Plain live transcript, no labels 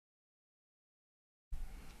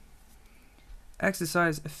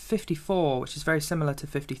exercise 54, which is very similar to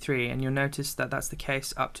 53, and you'll notice that that's the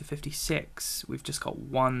case up to 56. We've just got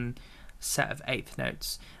one set of eighth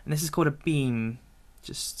notes, and this is called a beam.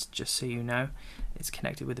 Just so you know, it's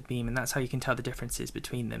connected with a beam, and that's how you can tell the differences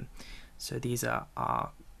between them. So these they're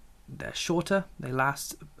shorter, they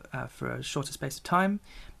last for a shorter space of time,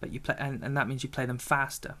 but you play, and that means you play them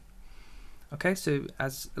faster. Okay, so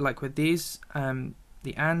as like with these,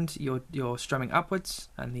 the and you're strumming upwards,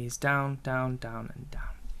 and these down, down, down, and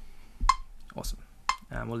down. Awesome.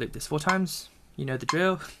 And we'll loop this 4 times. You know the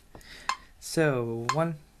drill. So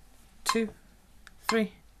 1, 2,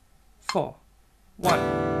 3, 4. 1,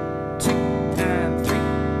 2, and 3,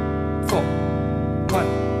 4. 1,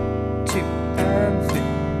 2, and 3,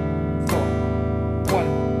 4. 1,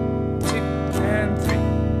 2, and 3,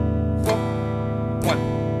 4. 1,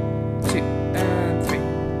 2, and 3,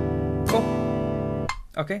 4.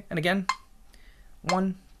 Okay, and again.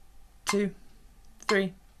 1, 2,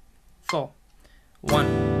 3, 4. 1,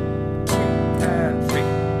 2, and 3,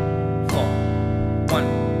 4.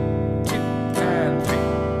 1.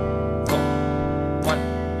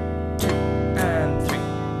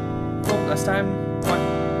 Last time, 1,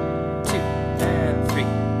 2, and 3,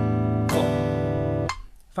 4.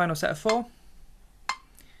 Final set of 4.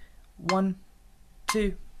 1,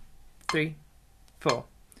 2, 3, 4.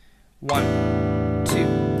 1.